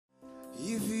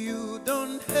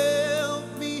don't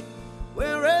help me,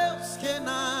 where else can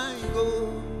I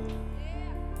go?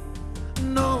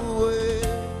 No way,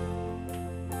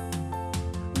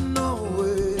 no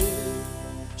way.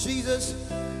 Jesus,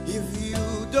 if you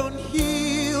don't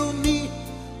heal me,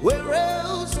 where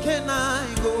else can I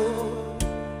go?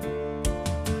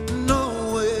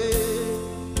 No way,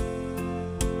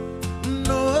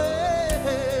 no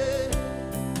way.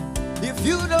 If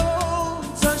you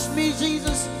don't touch me,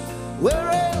 Jesus, where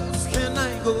else can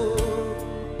I go?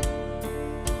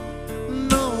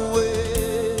 No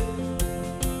way,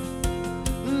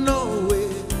 no way.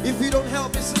 If you don't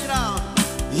help me, sit down.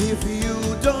 If you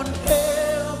don't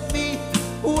help me,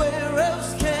 where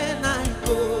else can I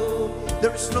go?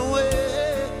 There is no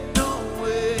way, no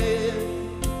way,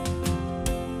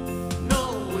 no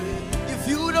way. If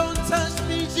you don't touch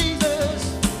me, Jesus,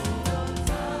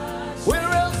 where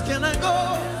else can I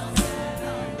go?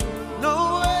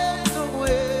 No way, no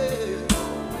way.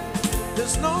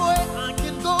 There's no way I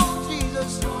can go,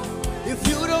 Jesus, if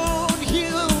you don't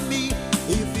heal me.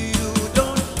 If you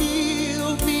don't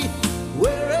heal me,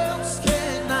 where else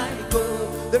can I go?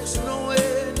 There's no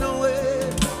way, no way,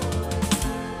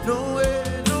 no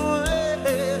way, no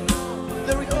way.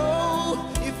 There we go.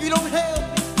 If you don't help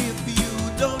me, if you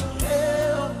don't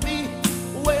help me,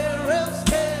 where else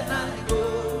can I go?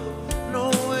 No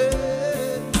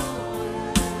way,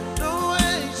 no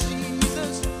way,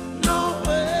 Jesus, no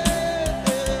way.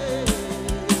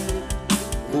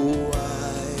 Oh,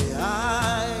 I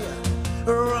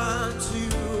run to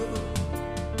you.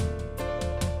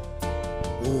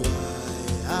 Oh,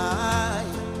 I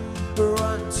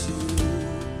run to you,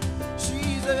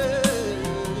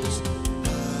 Jesus.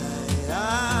 I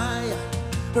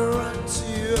run to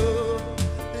you.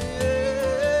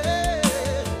 Yeah.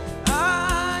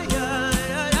 I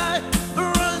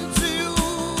run to you.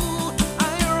 I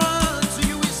run to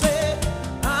you. We say,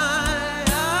 I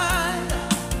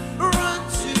run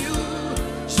to you,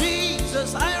 Jesus.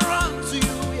 I run to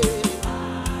you.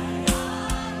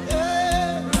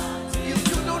 Yeah. If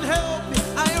you don't help me,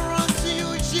 I run to you,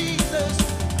 Jesus.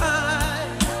 I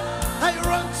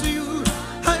run to you.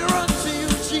 I run to you,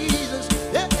 Jesus.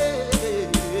 Yeah.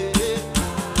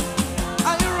 I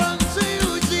run to you,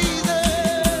 Jesus.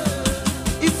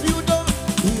 If you don't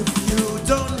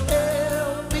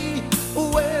help me,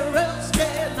 where else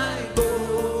can I go?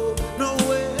 No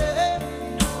way.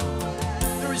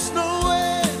 There is no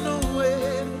way, no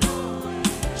way.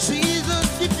 Jesus,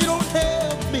 if you don't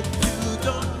help me,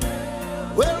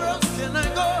 where else can I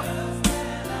go?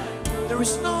 There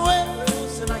is no way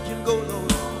else and I can go,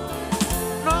 Lord.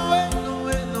 No way, no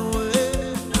way, no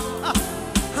way. Ah,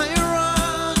 I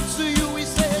run to you, we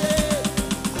say.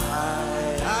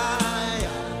 I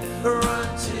run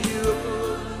to you.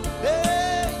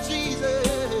 Hey,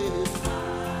 Jesus.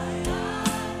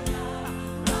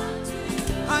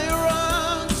 I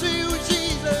run to you,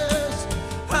 Jesus.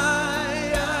 I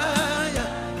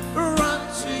run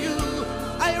to you.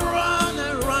 I run,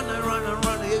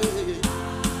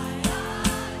 yeah.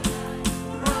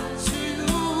 Run to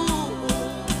you.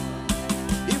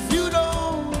 If you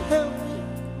don't help me,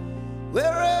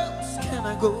 where else can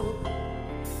I go?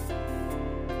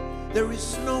 There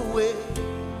is no way,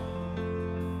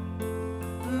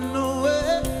 no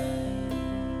way.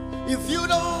 If you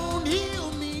don't